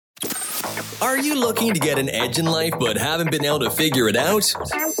Are you looking to get an edge in life but haven't been able to figure it out?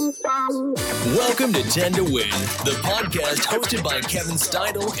 Welcome to 10 to Win, the podcast hosted by Kevin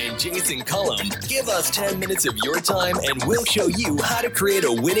Steidel and Jason Cullum. Give us 10 minutes of your time and we'll show you how to create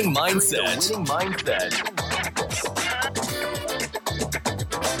a winning mindset.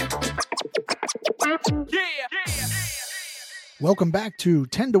 Welcome back to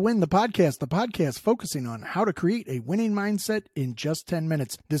 10 to Win, the podcast focusing on how to create a winning mindset in just 10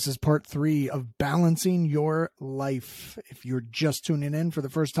 minutes. This is part 3 of balancing your life. If you're just tuning in for the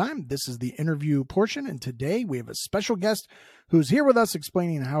first time, this is the interview portion. And today we have a special guest who's here with us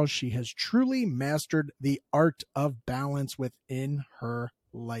explaining how she has truly mastered the art of balance within her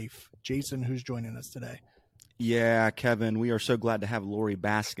life. Jason, who's joining us today? Yeah, Kevin, we are so glad to have Lori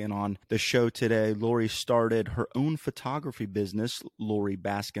Baskin on the show today. Lori started her own photography business, Lori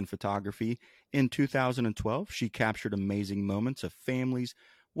Baskin Photography, in 2012. She captured amazing moments of families,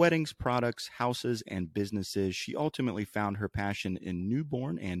 weddings, products, houses, and businesses. She ultimately found her passion in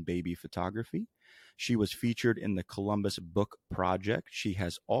newborn and baby photography. She was featured in the Columbus Book Project. She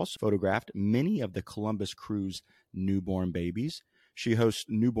has also photographed many of the Columbus crew's newborn babies. She hosts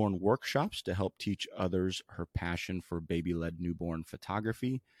newborn workshops to help teach others her passion for baby-led newborn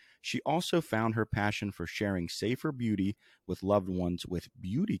photography. She also found her passion for sharing safer beauty with loved ones with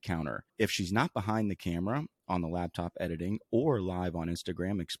Beauty Counter. If she's not behind the camera, on the laptop editing, or live on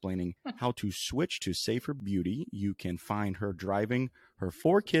Instagram explaining how to switch to safer beauty, you can find her driving her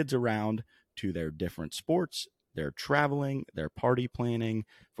 4 kids around to their different sports, their traveling, their party planning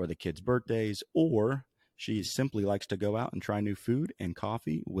for the kids' birthdays, or she simply likes to go out and try new food and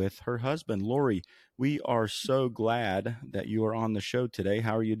coffee with her husband. Lori, we are so glad that you are on the show today.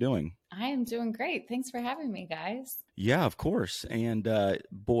 How are you doing? I am doing great. Thanks for having me, guys. Yeah, of course. And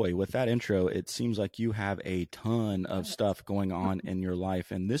boy, with that intro, it seems like you have a ton of stuff going on in your life.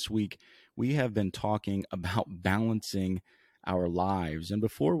 And this week, we have been talking about balancing our lives. And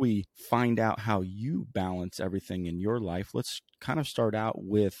before we find out how you balance everything in your life, let's kind of start out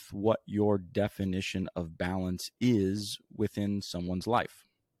with what your definition of balance is within someone's life.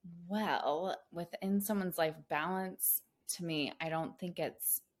 Well, within someone's life, balance to me, I don't think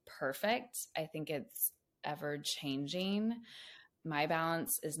it's perfect. I think it's ever changing. My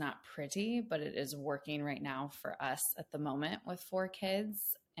balance is not pretty, but it is working right now for us at the moment with 4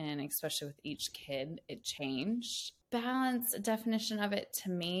 kids. And especially with each kid, it changed. Balance, definition of it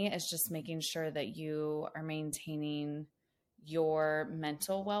to me is just making sure that you are maintaining your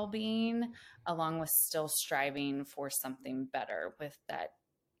mental well-being along with still striving for something better with that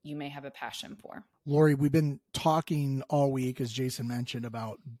you may have a passion for. Lori, we've been talking all week, as Jason mentioned,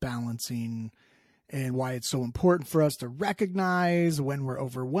 about balancing and why it's so important for us to recognize when we're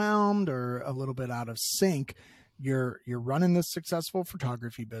overwhelmed or a little bit out of sync. You're running this successful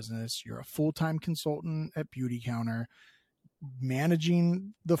photography business. You're a full-time consultant at Beauty Counter,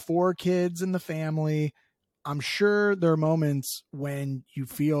 managing the 4 kids and the family. I'm sure there are moments when you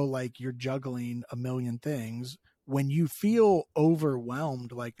feel like you're juggling a million things. When you feel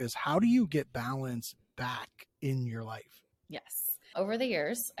overwhelmed like this, how do you get balance back in your life? Yes. Over the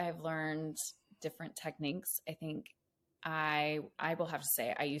years, I've learned different techniques. I think I will have to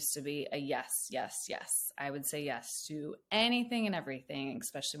say I used to be a yes. I would say yes to anything and everything,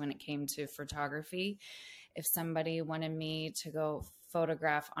 especially when it came to photography. If somebody wanted me to go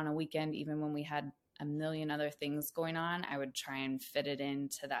photograph on a weekend, even when we had a million other things going on, I would try and fit it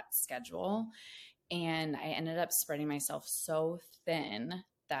into that schedule. And I ended up spreading myself so thin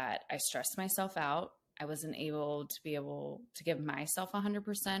that I stressed myself out. I wasn't able to give myself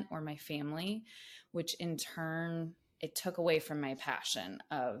 100% or my family, which in turn, it took away from my passion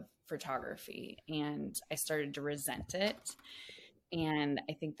of photography and I started to resent it. And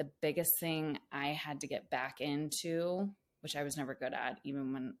I think the biggest thing I had to get back into, which I was never good at,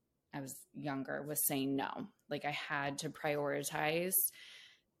 even when I was younger, was saying no. Like I had to prioritize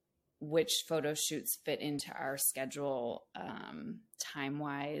which photo shoots fit into our schedule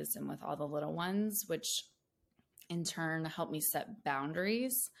time-wise and with all the little ones, which in turn helped me set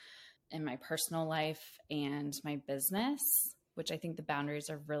boundaries in my personal life and my business, which I think the boundaries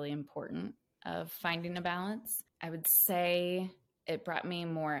are really important of finding a balance. I would say it brought me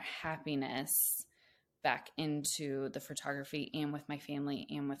more happiness back into the photography and with my family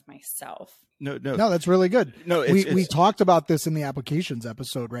and with myself. No, that's really good. No, we talked about this in the applications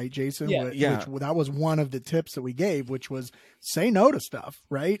episode, right, Jason? Yeah. Which that was one of the tips that we gave, which was say no to stuff,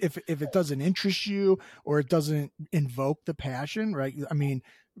 right? If it doesn't interest you or it doesn't invoke the passion, right? I mean,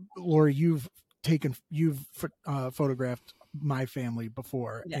 Lori, you've photographed my family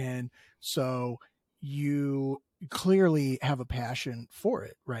before, and so you clearly have a passion for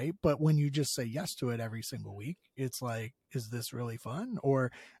it, right? But when you just say yes to it every single week, it's like, is this really fun?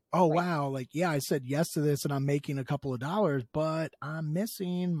 Or, oh, Right. wow, like, yeah, I said yes to this and I'm making a couple of dollars, but I'm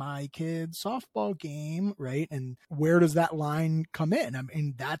missing my kid's softball game, right? And where does that line come in? I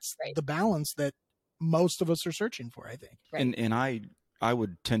mean, that's Right. the balance that most of us are searching for, I think. Right. And I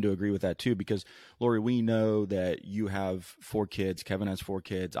would tend to agree with that too, because Lori, we know that you have 4 kids. Kevin has 4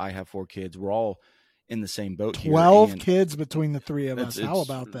 kids. I have 4 kids. We're all in the same boat here. 12 and kids between the three of us. it's How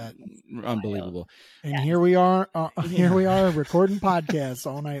about that? unbelievable. And here we are recording podcasts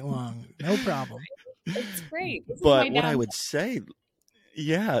all night long. No problem. It's great. This is But my what I downtime. would say,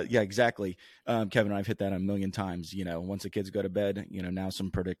 yeah, exactly. Kevin and I've hit that a million times. Once the kids go to bed, now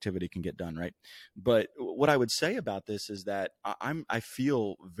some productivity can get done, right? But what I would say about this is that I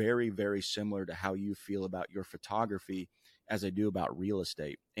feel very, very similar to how you feel about your photography as I do about real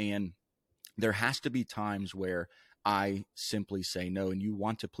estate. And there has to be times where I simply say no, and you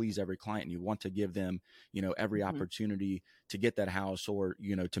want to please every client and you want to give them, every opportunity to get that house or,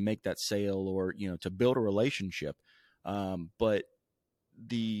 to make that sale or, to build a relationship. But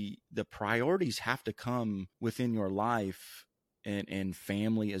the priorities have to come within your life, and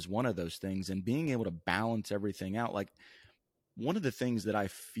family is one of those things, and being able to balance everything out. Like, one of the things that I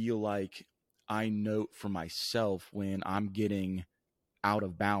feel like I note for myself when I'm getting out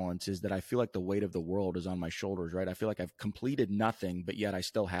of balance is that I feel like the weight of the world is on my shoulders, right? I feel like I've completed nothing, but yet I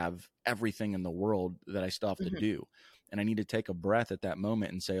still have everything in the world that I still have to do. And I need to take a breath at that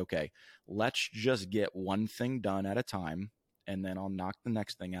moment and say, okay, let's just get one thing done at a time. And then I'll knock the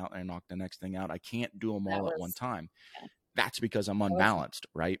next thing out and knock the next thing out. I can't do them all at one time. Yeah. That's because I'm unbalanced,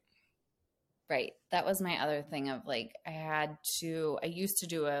 right? Right. That was my other thing of like, I used to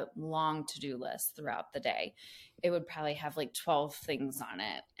do a long to-do list throughout the day. It would probably have like 12 things on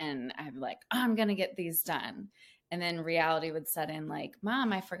it. And I'd be like, oh, I'm going to get these done. And then reality would set in like,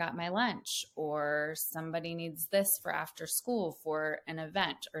 Mom, I forgot my lunch, or somebody needs this for after school for an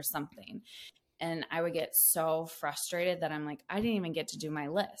event or something. And I would get so frustrated that I'm like, I didn't even get to do my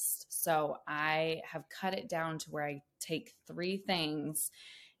list. So I have cut it down to where I take 3 things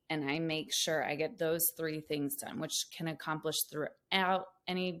and I make sure I get those 3 things done, which can accomplish throughout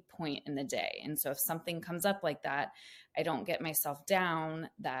any point in the day. And so if something comes up like that, I don't get myself down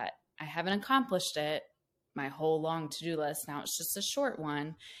that I haven't accomplished it, my whole long to-do list. Now it's just a short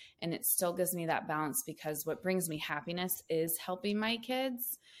one. And it still gives me that balance, because what brings me happiness is helping my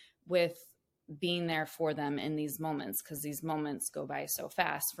kids with being there for them in these moments, because these moments go by so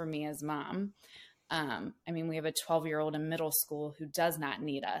fast for me as mom. We have a 12-year-old in middle school who does not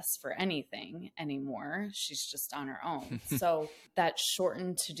need us for anything anymore. She's just on her own. So that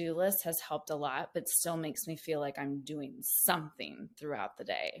shortened to-do list has helped a lot, but still makes me feel like I'm doing something throughout the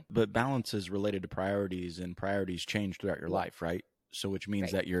day. But balance is related to priorities, and priorities change throughout your life, right? So which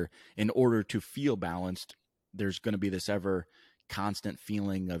means that in order to feel balanced, there's going to be this ever constant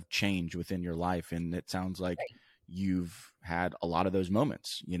feeling of change within your life. And it sounds like you've had a lot of those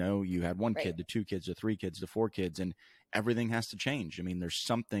moments. You had 1 kid to 2 kids to 3 kids to 4 kids, and everything has to change. I mean, there's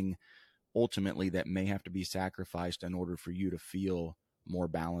something ultimately that may have to be sacrificed in order for you to feel more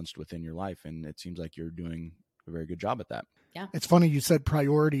balanced within your life. And it seems like you're doing a very good job at that. Yeah. It's funny you said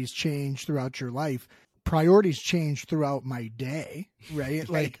priorities change throughout your life. Priorities change throughout my day, right?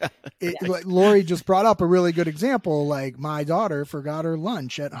 Like, like Lori just brought up a really good example. Like, my daughter forgot her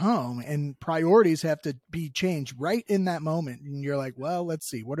lunch at home, and priorities have to be changed right in that moment. And you're like, well, let's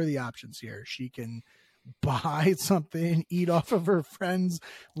see, what are the options here? She can buy something, eat off of her friend's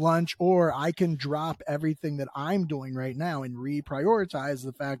lunch, or I can drop everything that I'm doing right now and reprioritize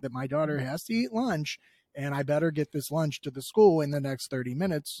the fact that my daughter has to eat lunch, and I better get this lunch to the school in the next 30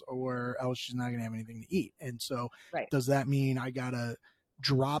 minutes or else she's not going to have anything to eat. And so does that mean I got to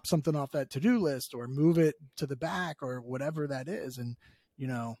drop something off that to-do list or move it to the back or whatever that is? And,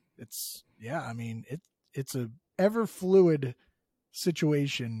 it's a ever fluid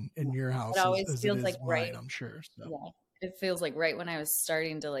situation in your house. It always as feels it is like mine, I'm sure. So. Yeah. It feels like right when I was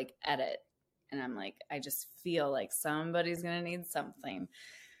starting to like edit, and I'm like, I just feel like somebody's going to need something,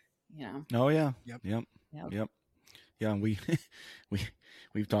 Oh yeah. Yep. Yeah. And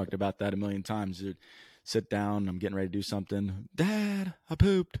we've talked about that a million times. Dude, sit down. I'm getting ready to do something. Dad, I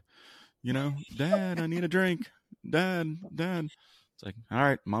pooped. Dad, I need a drink. Dad. It's like, all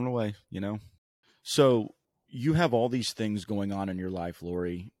right, I'm on my way. So you have all these things going on in your life,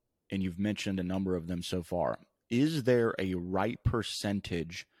 Lori, and you've mentioned a number of them so far. Is there a right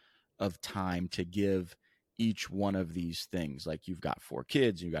percentage of time to give each one of these things? Like you've got 4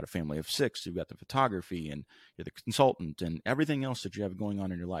 kids, you've got a family of 6, you've got the photography, and you're the consultant and everything else that you have going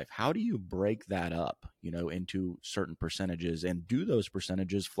on in your life. How do you break that up, into certain percentages, and do those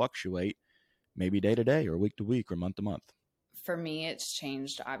percentages fluctuate maybe day to day or week to week or month to month? For me, it's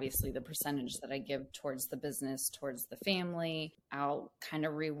changed. Obviously, the percentage that I give towards the business, towards the family. I'll kind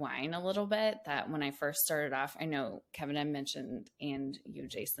of rewind a little bit that when I first started off, I know Kevin had mentioned, and you,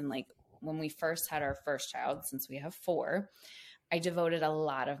 Jason, like when we first had our first child, since we have 4, I devoted a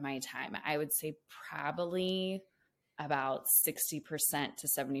lot of my time. I would say probably about 60% to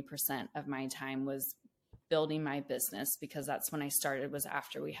 70% of my time was building my business, because that's when I started, was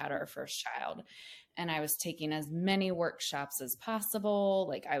after we had our first child. And I was taking as many workshops as possible.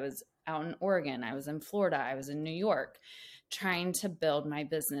 Like I was out in Oregon, I was in Florida, I was in New York, trying to build my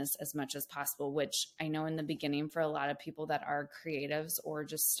business as much as possible, which I know in the beginning for a lot of people that are creatives or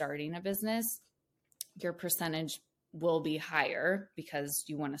just starting a business, your percentage will be higher because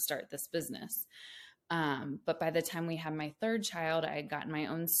you want to start this business. But by the time we had my 3rd child, I had gotten my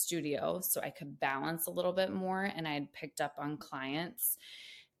own studio so I could balance a little bit more, and I had picked up on clients.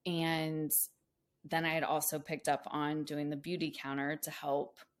 And then I had also picked up on doing the beauty counter to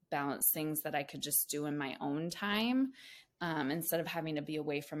help balance things that I could just do in my own time. Instead of having to be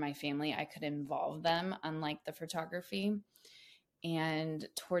away from my family, I could involve them, unlike the photography. And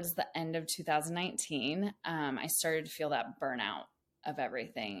towards the end of 2019, I started to feel that burnout of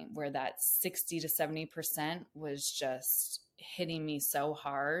everything, where that 60 to 70% was just hitting me so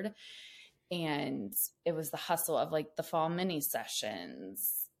hard. And it was the hustle of like the fall mini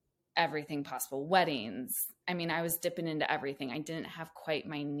sessions, everything possible, weddings. I mean, I was dipping into everything. I didn't have quite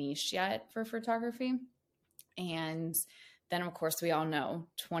my niche yet for photography. And then, of course, we all know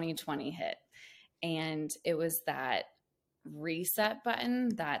 2020 hit. And it was that reset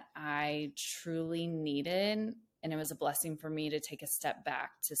button that I truly needed. And it was a blessing for me to take a step back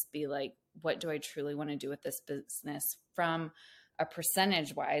to be like, what do I truly want to do with this business from a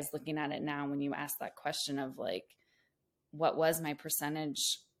percentage wise, looking at it now, when you ask that question of like, what was my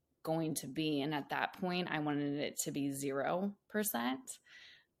percentage going to be? And at that point, I wanted it to be 0%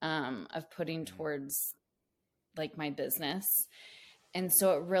 of putting towards like my business. And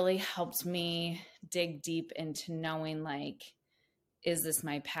so it really helped me dig deep into knowing like, is this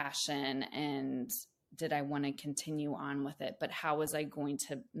my passion? And did I want to continue on with it? But how was I going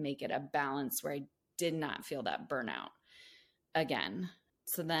to make it a balance where I did not feel that burnout again?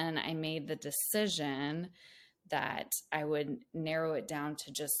 So then I made the decision that I would narrow it down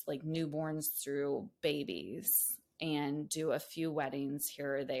to just like newborns through babies and do a few weddings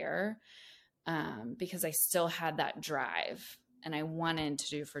here or there, because I still had that drive and I wanted to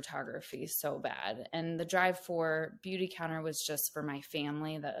do photography so bad. And the drive for Beauty Counter was just for my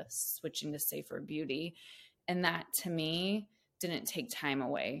family, the switching to safer beauty. And that to me didn't take time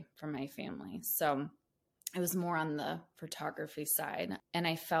away from my family. So it was more on the photography side. And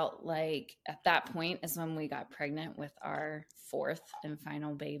I felt like at that point is when we got pregnant with our 4th and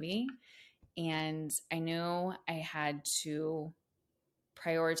final baby. And I knew I had to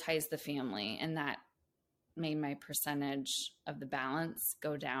prioritize the family, and that made my percentage of the balance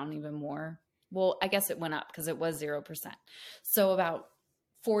go down even more. Well, I guess it went up because it was 0%. So about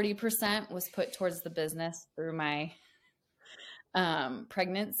 40% was put towards the business through my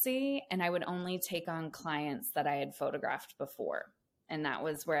pregnancy, and I would only take on clients that I had photographed before. And that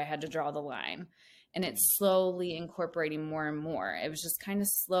was where I had to draw the line. And it's slowly incorporating more and more. It was just kind of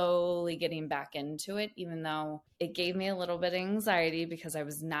slowly getting back into it, even though it gave me a little bit of anxiety because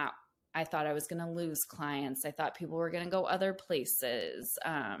I thought I was going to lose clients. I thought people were going to go other places,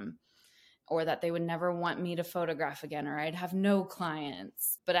 or that they would never want me to photograph again, or I'd have no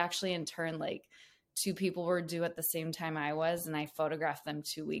clients. But actually, in turn, like 2 people were due at the same time I was, and I photographed them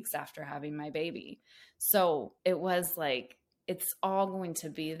 2 weeks after having my baby. So it was like, it's all going to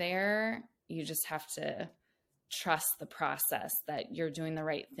be there. You just have to trust the process that you're doing the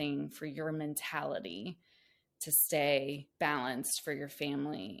right thing for your mentality to stay balanced for your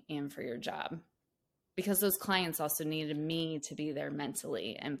family and for your job. Because those clients also needed me to be there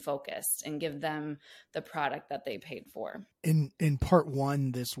mentally and focused and give them the product that they paid for. In part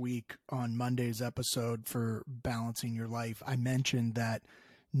 1 this week on Monday's episode for Balancing Your Life, I mentioned that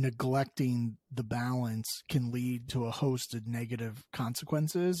neglecting the balance can lead to a host of negative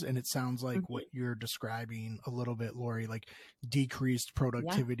consequences. And it sounds like what you're describing a little bit, Lori, like decreased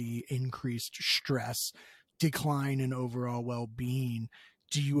productivity, increased stress, decline in overall well-being.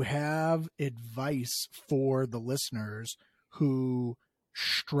 Do you have advice for the listeners who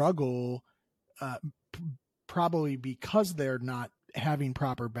struggle, probably because they're not having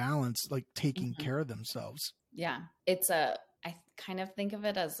proper balance, like taking Mm-hmm. care of themselves. Yeah. I kind of think of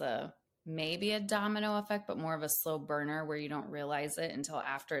it as maybe a domino effect, but more of a slow burner where you don't realize it until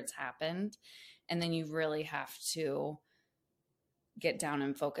after it's happened. And then you really have to get down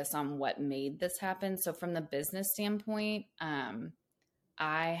and focus on what made this happen. So from the business standpoint,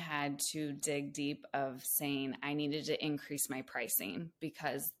 I had to dig deep of saying I needed to increase my pricing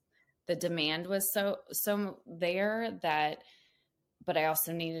because the demand was so there that, but I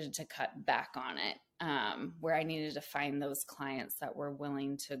also needed to cut back on it, where I needed to find those clients that were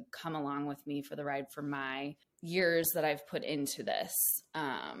willing to come along with me for the ride for my years that I've put into this.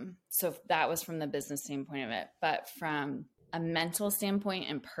 So that was from the business standpoint of it. But from a mental standpoint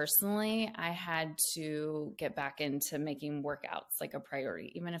and personally, I had to get back into making workouts like a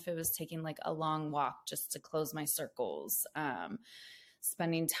priority, even if it was taking like a long walk just to close my circles,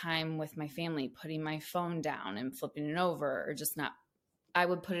 spending time with my family, putting my phone down and flipping it over, or just not. I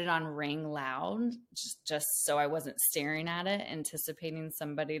would put it on ring loud just so I wasn't staring at it, anticipating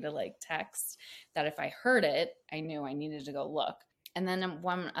somebody to like text, that if I heard it, I knew I needed to go look. And then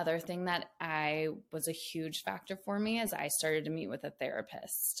one other thing that was a huge factor for me is I started to meet with a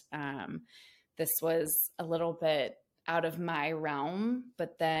therapist. This was a little bit out of my realm,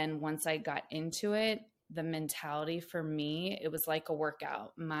 but then once I got into it, the mentality for me, it was like a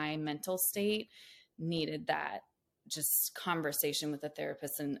workout. My mental state needed that just conversation with a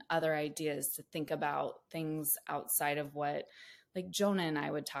therapist and other ideas to think about things outside of what like Jonah and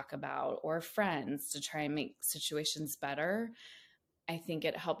I would talk about, or friends, to try and make situations better. I think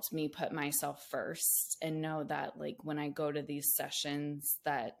it helped me put myself first and know that like when I go to these sessions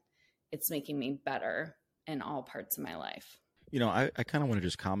that it's making me better in all parts of my life. I kind of want to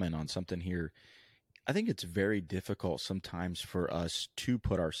just comment on something here. I think it's very difficult sometimes for us to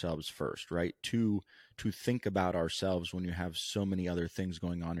put ourselves first, right? To think about ourselves when you have so many other things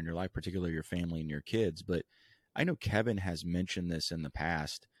going on in your life, particularly your family and your kids. But I know Kevin has mentioned this in the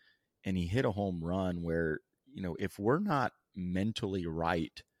past, and he hit a home run where, if we're not mentally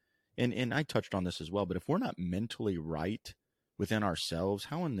right, and I touched on this as well, but if we're not mentally right within ourselves,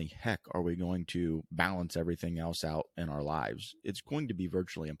 how in the heck are we going to balance everything else out in our lives? It's going to be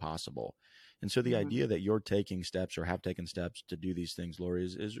virtually impossible. And so the idea that you're taking steps or have taken steps to do these things, Lori,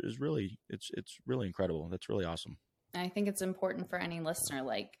 is really, it's really incredible. That's really awesome. I think it's important for any listener,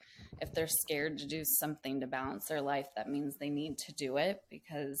 like if they're scared to do something to balance their life, that means they need to do it,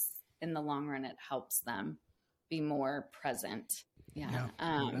 because in the long run, it helps them be more present. Yeah.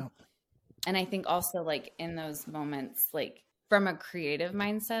 And I think also like in those moments, like from a creative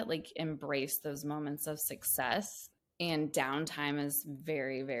mindset, like embrace those moments of success, and downtime is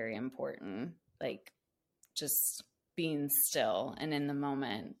very, very important. Like just being still and in the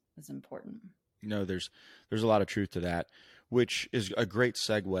moment is important. There's a lot of truth to that, which is a great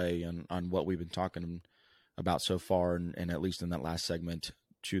segue on what we've been talking about so far, and at least in that last segment,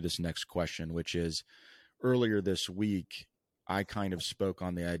 to this next question, which is, earlier this week, I kind of spoke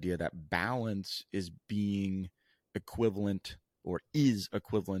on the idea that balance is being equivalent, or is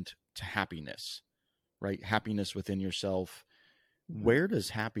equivalent to happiness, right? Happiness within yourself. Where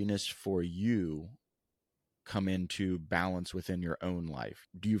does happiness for you come into balance within your own life?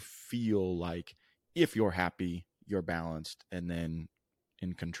 Do you feel like if you're happy, you're balanced? And then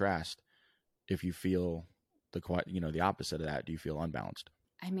in contrast, if you feel the opposite of that, do you feel unbalanced?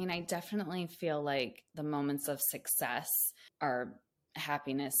 I mean, I definitely feel like the moments of success are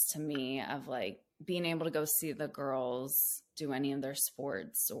happiness to me, of like being able to go see the girls do any of their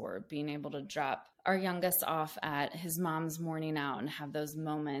sports, or being able to drop our youngest off at his mom's morning out and have those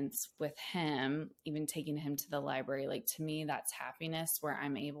moments with him, even taking him to the library. Like to me, that's happiness, where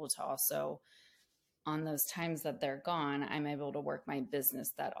I'm able to also, on those times that they're gone, I'm able to work my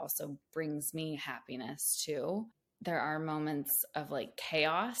business that also brings me happiness too. There are moments of like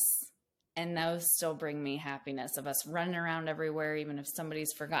chaos, and those still bring me happiness, of us running around everywhere, even if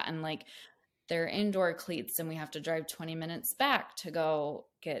somebody's forgotten like their indoor cleats and we have to drive 20 minutes back to go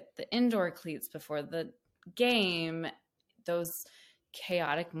get the indoor cleats before the game. Those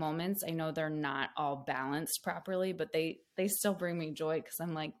chaotic moments, I know they're not all balanced properly, but they still bring me joy, because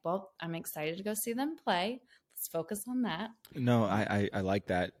I'm like, well, I'm excited to go see them play. Let's focus on that. No, I like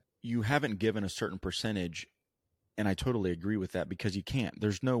that. You haven't given a certain percentage, and I totally agree with that, because you can't.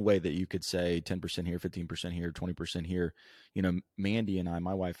 There's no way that you could say 10% here, 15% here, 20% here. Mandy and I,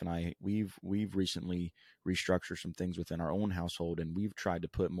 my wife and I, we've recently restructured some things within our own household, and we've tried to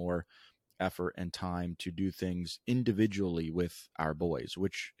put more effort and time to do things individually with our boys,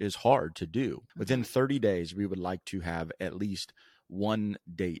 which is hard to do. Within 30 days, we would like to have at least one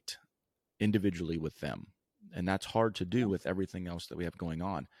date individually with them. And that's hard to do with everything else that we have going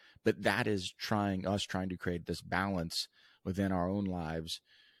on. But that is trying to create this balance within our own lives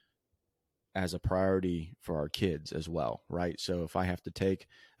as a priority for our kids as well, right? So if I have to take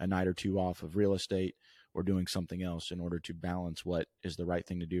a night or two off of real estate or doing something else in order to balance what is the right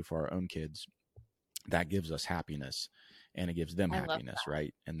thing to do for our own kids, that gives us happiness and it gives them happiness,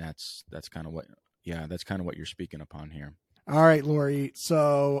 right? And that's kind of what you're speaking upon here. All right, Lori.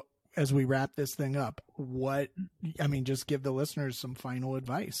 So as we wrap this thing up, just give the listeners some final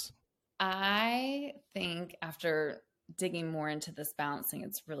advice. I think after digging more into this balancing,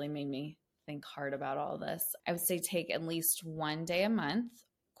 it's really made me think hard about all this. I would say take at least one day a month,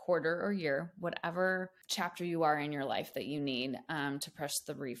 quarter or year, whatever chapter you are in your life that you need to press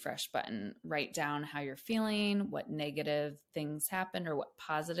the refresh button. Write down how you're feeling, what negative things happened or what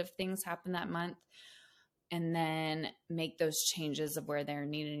positive things happened that month, and then make those changes of where they're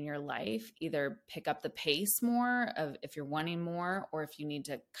needed in your life. Either pick up the pace more of if you're wanting more, or if you need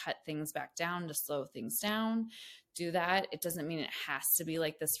to cut things back down to slow things down, do that. It doesn't mean it has to be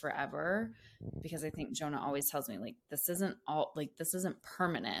like this forever, because I think Jonah always tells me this isn't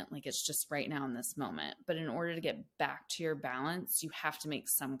permanent. Like it's just right now in this moment. But in order to get back to your balance, you have to make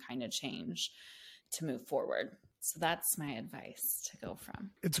some kind of change to move forward. So that's my advice to go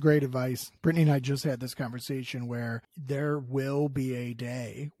from. It's great advice. Brittany and I just had this conversation where there will be a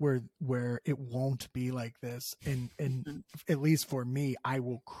day where it won't be like this. And at least for me, I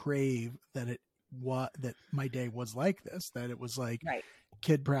will crave that that my day was like this, that it was like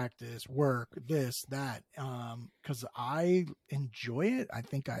kid practice, work, this, that, because I enjoy it. I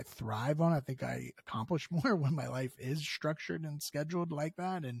think I thrive on it. I think I accomplish more when my life is structured and scheduled like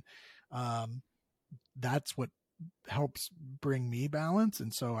that. And that's what helps bring me balance.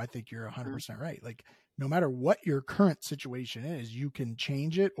 And so I think you're 100% right. Like no matter what your current situation is, you can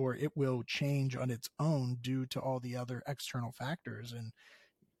change it, or it will change on its own due to all the other external factors. And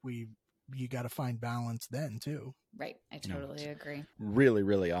you got to find balance then too. Right. I totally agree. Really,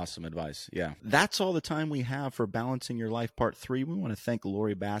 really awesome advice. Yeah. That's all the time we have for Balancing Your Life Part 3. We want to thank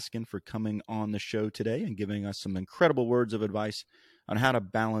Lori Baskin for coming on the show today and giving us some incredible words of advice on how to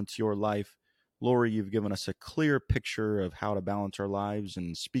balance your life. Lori, you've given us a clear picture of how to balance our lives.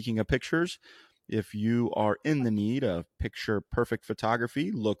 And speaking of pictures, if you are in the need of picture perfect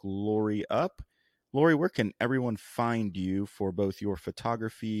photography, look Lori up. Lori, where can everyone find you for both your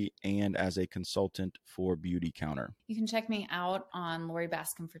photography and as a consultant for Beauty Counter? You can check me out on Lori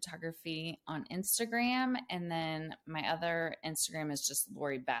Baskin Photography on Instagram. And then my other Instagram is just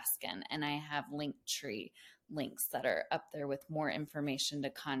Lori Baskin. And I have Linktree links that are up there with more information to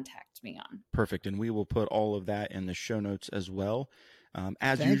contact me on. Perfect. And we will put all of that in the show notes as well.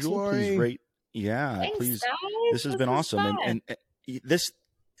 As Thanks, usual, Lori. Please rate. Yeah, Thanks, please. Guys. This has been awesome. And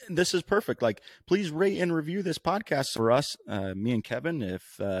this is perfect. Like, please rate and review this podcast for us, me and Kevin.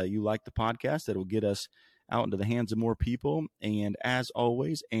 If you like the podcast, that'll get us out into the hands of more people. And as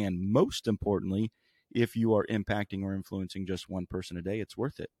always, and most importantly, if you are impacting or influencing just one person a day, it's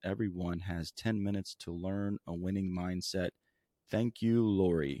worth it. Everyone has 10 minutes to learn a winning mindset. Thank you,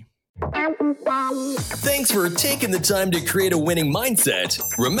 Lori. Thanks for taking the time to create a winning mindset.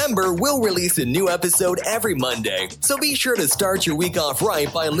 Remember, we'll release a new episode every Monday, so be sure to start your week off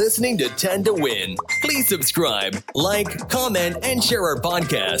right by listening to 10 to Win. Please subscribe, like, comment, and share our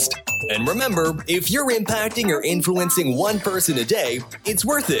podcast. And remember, if you're impacting or influencing one person a day, it's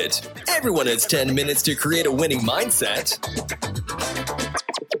worth it. Everyone has 10 minutes to create a winning mindset.